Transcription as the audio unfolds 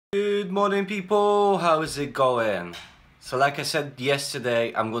Good morning people, how is it going? So like I said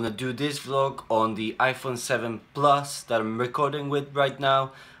yesterday, I'm gonna do this vlog on the iPhone 7 Plus that I'm recording with right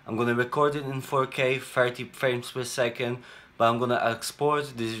now. I'm gonna record it in 4K, 30 frames per second, but I'm gonna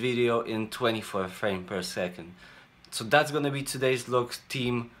export this video in 24 frames per second. So that's gonna be today's vlog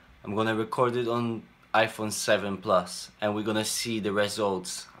team. I'm gonna record it on iPhone 7 Plus and we're gonna see the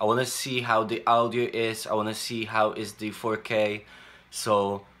results. I wanna see how the audio is, I wanna see how is the 4K.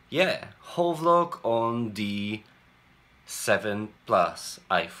 So yeah, whole vlog on the 7 Plus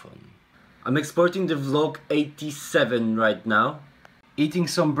iPhone. I'm exporting the vlog 87 right now. Eating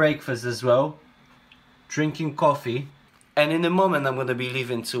some breakfast as well. Drinking coffee. And in a moment I'm gonna be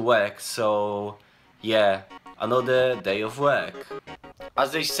leaving to work, so yeah, another day of work.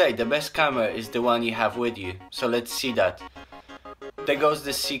 As they say, the best camera is the one you have with you, so let's see that. There goes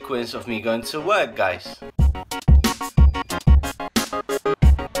the sequence of me going to work, guys.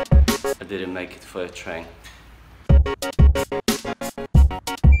 I didn't make it for a train.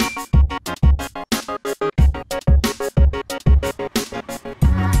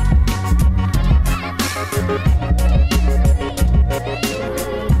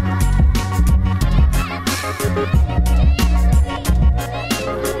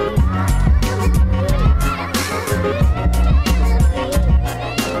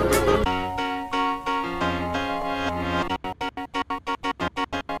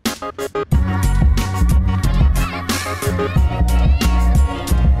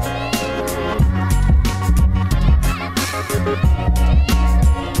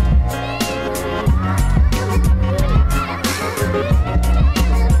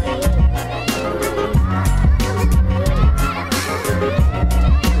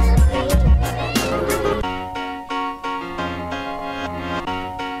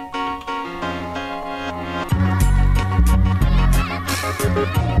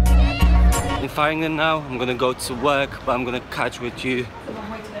 Firing it now. I'm gonna go to work, but I'm gonna catch with you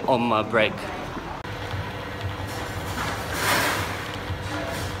on my break.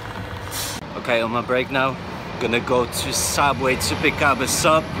 Okay, on my break now, gonna go to Subway to pick up a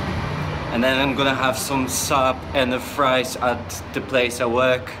sub, and then I'm gonna have some sub and the fries at the place I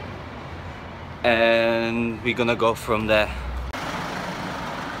work, and we're gonna go from there.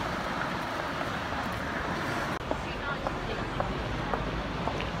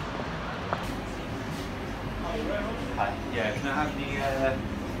 Yeah, can I have the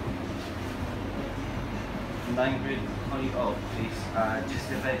 9 grid honey oat, please? Just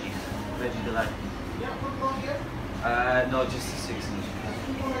the veggie delight. Yeah, put one here? No, just the 6 inch.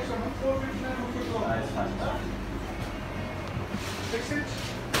 It's fine. 6 inch?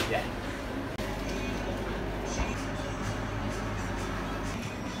 Yeah.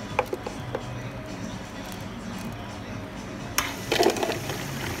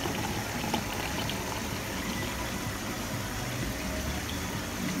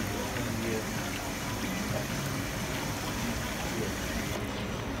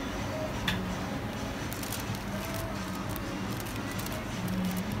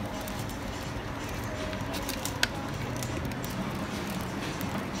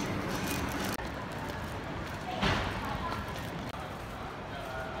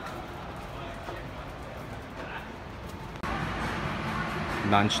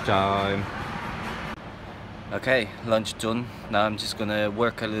 Lunchtime. Okay, lunch done. Now I'm just gonna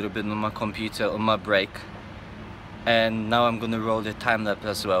work a little bit on my computer on my break, and now I'm gonna roll the time lapse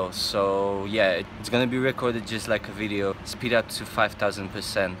as well. So yeah, it's gonna be recorded just like a video, speed up to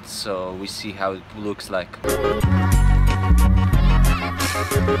 5000%, so we see how it looks like.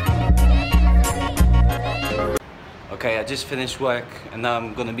 Okay, I just finished work and now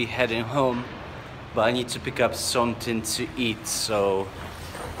I'm gonna be heading home, but I need to pick up something to eat, so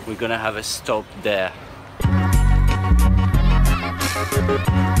we're gonna have a stop there.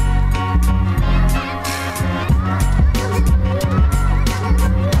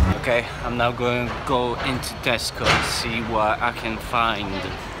 Okay, I'm now going to go into Tesco and see what I can find.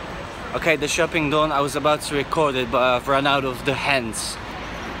 Okay, the shopping done. I was about to record it, but I've run out of the hands.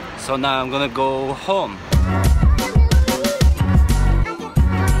 So now I'm gonna go home.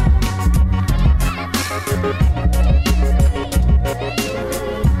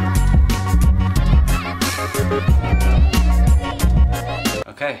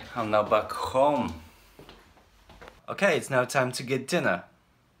 Okay, I'm now back home. Okay, it's now time to get dinner.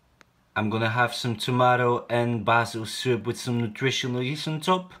 I'm gonna have some tomato and basil soup with some nutritional yeast on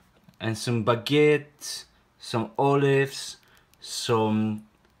top, and some baguette, some olives, some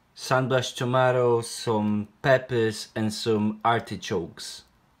sunblush tomatoes, some peppers and some artichokes.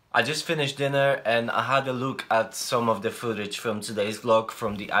 I just finished dinner and I had a look at some of the footage from today's vlog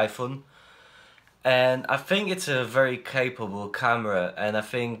from the iPhone. And I think it's a very capable camera, and I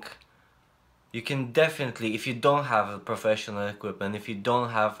think you can definitely, if you don't have a professional equipment, if you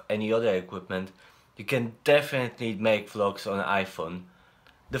don't have any other equipment, you can definitely make vlogs on an iPhone.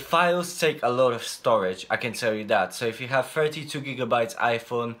 The files take a lot of storage, I can tell you that. So if you have 32GB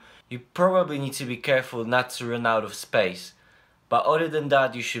iPhone, you probably need to be careful not to run out of space. But other than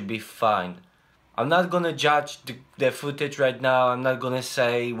that, you should be fine. I'm not gonna judge the footage right now. I'm not gonna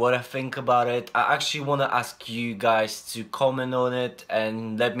say what I think about it. I actually wanna ask you guys to comment on it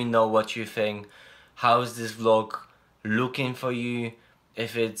and let me know what you think. How's this vlog looking for you?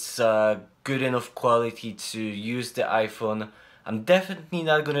 If it's good enough quality to use the iPhone. I'm definitely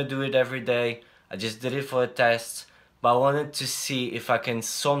not gonna do it every day. I just did it for a test. But I wanted to see if I can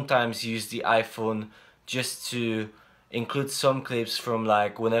sometimes use the iPhone just to include some clips from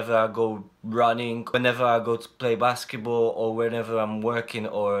like whenever I go running, whenever I go to play basketball, or whenever I'm working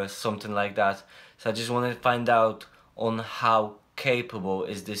or something like that. So I just wanted to find out on how capable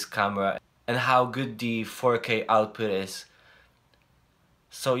is this camera and how good the 4K output is.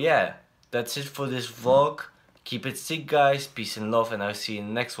 So yeah, that's it for this vlog. Keep it sick guys, peace and love, and I'll see you in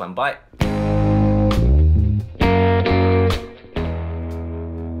the next one. Bye!